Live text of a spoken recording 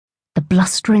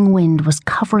blustering wind was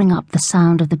covering up the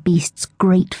sound of the beast's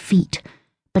great feet,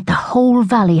 but the whole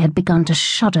valley had begun to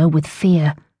shudder with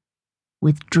fear,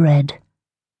 with dread.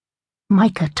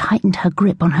 Micah tightened her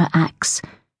grip on her axe.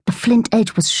 The flint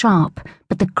edge was sharp,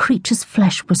 but the creature's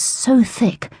flesh was so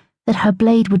thick that her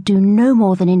blade would do no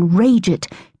more than enrage it,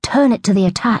 turn it to the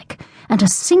attack, and a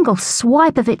single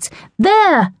swipe of its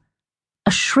 "There!"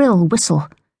 a shrill whistle,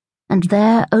 and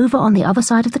there, over on the other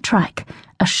side of the track,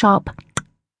 a sharp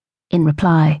in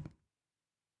reply.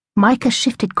 Micah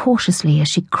shifted cautiously as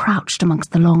she crouched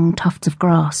amongst the long tufts of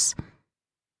grass.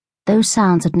 Those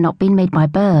sounds had not been made by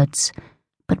birds,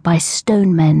 but by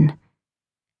stone men.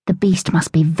 The beast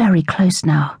must be very close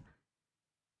now.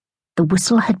 The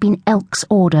whistle had been Elk's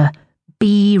order,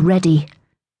 "Be ready,"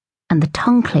 and the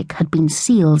tongue click had been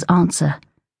Seal's answer.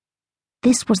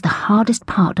 This was the hardest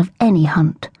part of any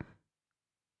hunt.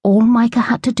 All Micah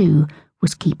had to do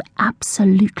was keep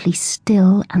absolutely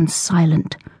still and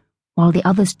silent, while the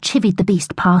others chivied the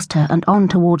beast past her and on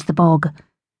towards the bog.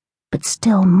 But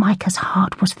still Micah's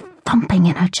heart was thumping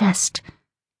in her chest.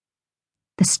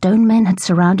 The stone men had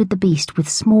surrounded the beast with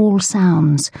small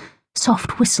sounds,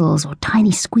 soft whistles or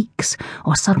tiny squeaks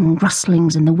or sudden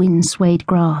rustlings in the wind-swayed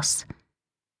grass.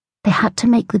 They had to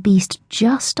make the beast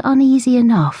just uneasy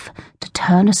enough to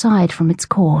turn aside from its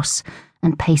course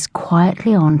and pace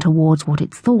quietly on towards what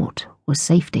it thought was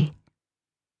safety.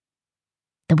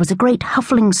 There was a great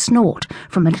huffling snort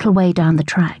from a little way down the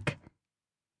track.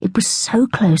 It was so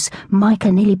close,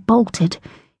 Micah nearly bolted.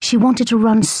 She wanted to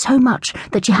run so much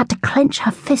that she had to clench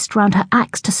her fist round her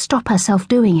axe to stop herself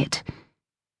doing it.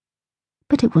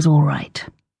 But it was all right.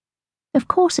 Of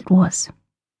course it was.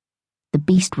 The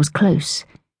beast was close,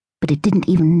 but it didn't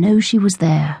even know she was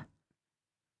there.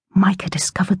 Micah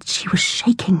discovered that she was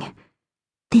shaking.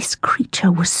 This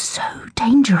creature was so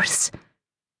dangerous.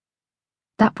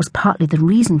 That was partly the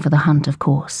reason for the hunt, of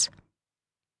course.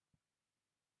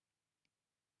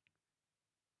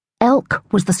 Elk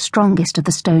was the strongest of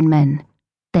the stone men,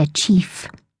 their chief.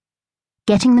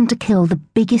 Getting them to kill the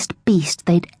biggest beast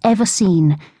they'd ever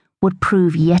seen would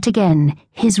prove yet again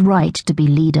his right to be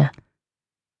leader.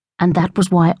 And that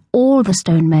was why all the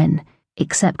stone men,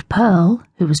 except Pearl,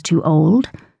 who was too old,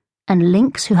 and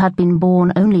Lynx, who had been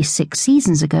born only 6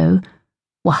 seasons ago,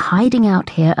 were hiding out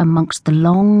here amongst the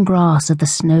long grass of the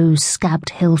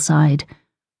snow-scabbed hillside,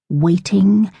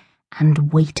 waiting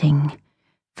and waiting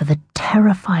for the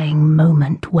terrifying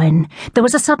moment when there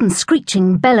was a sudden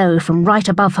screeching bellow from right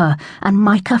above her, and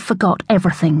Micah forgot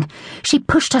everything. She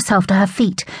pushed herself to her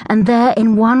feet, and there,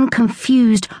 in one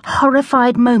confused,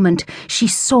 horrified moment, she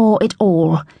saw it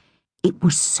all. It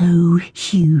was so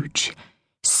huge.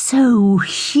 So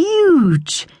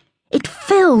huge! It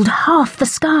filled half the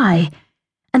sky.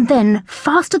 And then,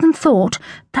 faster than thought,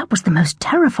 that was the most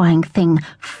terrifying thing,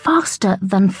 faster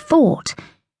than thought.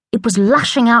 It was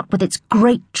lashing out with its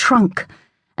great trunk,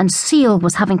 and Seal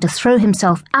was having to throw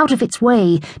himself out of its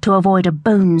way to avoid a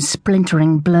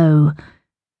bone-splintering blow.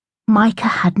 Micah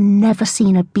had never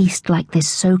seen a beast like this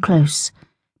so close.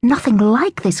 Nothing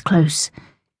like this close.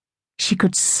 She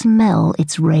could smell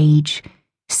its rage,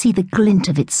 see the glint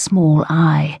of its small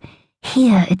eye,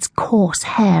 hear its coarse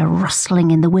hair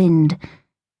rustling in the wind.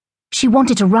 She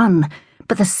wanted to run,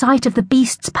 but the sight of the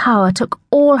beast's power took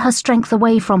all her strength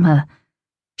away from her.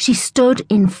 She stood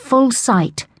in full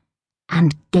sight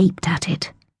and gaped at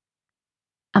it.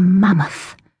 A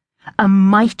mammoth, a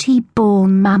mighty bull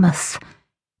mammoth.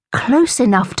 Close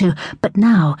enough to, but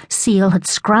now Seal had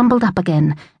scrambled up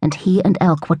again, and he and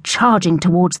Elk were charging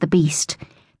towards the beast.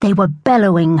 They were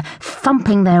bellowing,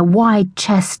 thumping their wide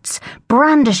chests,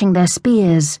 brandishing their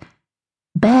spears.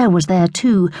 Bear was there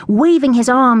too, waving his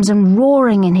arms and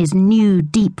roaring in his new,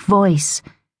 deep voice.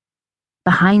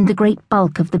 Behind the great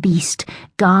bulk of the beast,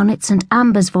 Garnet's and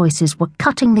Amber's voices were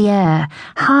cutting the air,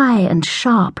 high and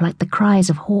sharp like the cries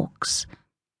of hawks.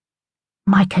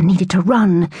 Micah needed to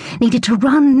run,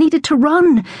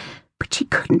 but she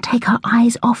couldn't take her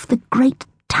eyes off the great,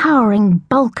 towering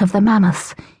bulk of the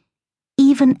mammoth.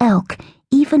 Even Elk,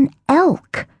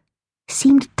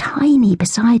 seemed tiny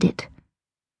beside it.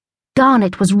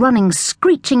 Garnet was running,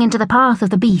 screeching into the path of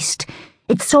the beast.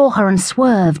 It saw her and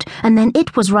swerved, and then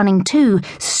it was running too,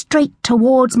 straight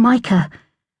towards Micah.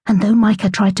 And though Micah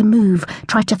tried to move,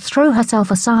 tried to throw herself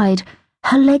aside,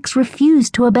 her legs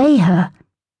refused to obey her.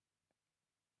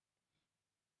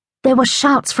 There were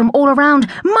shouts from all around,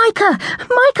 "Micah!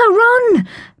 Micah, run!"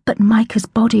 But Micah's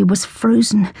body was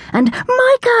frozen, and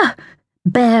 "Micah!"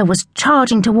 Bear was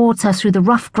charging towards her through the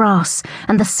rough grass,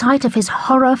 and the sight of his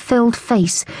horror-filled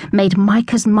face made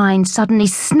Micah's mind suddenly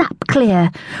snap clear.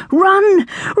 "Run!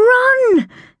 Run!"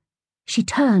 She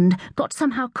turned, got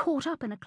somehow caught up in a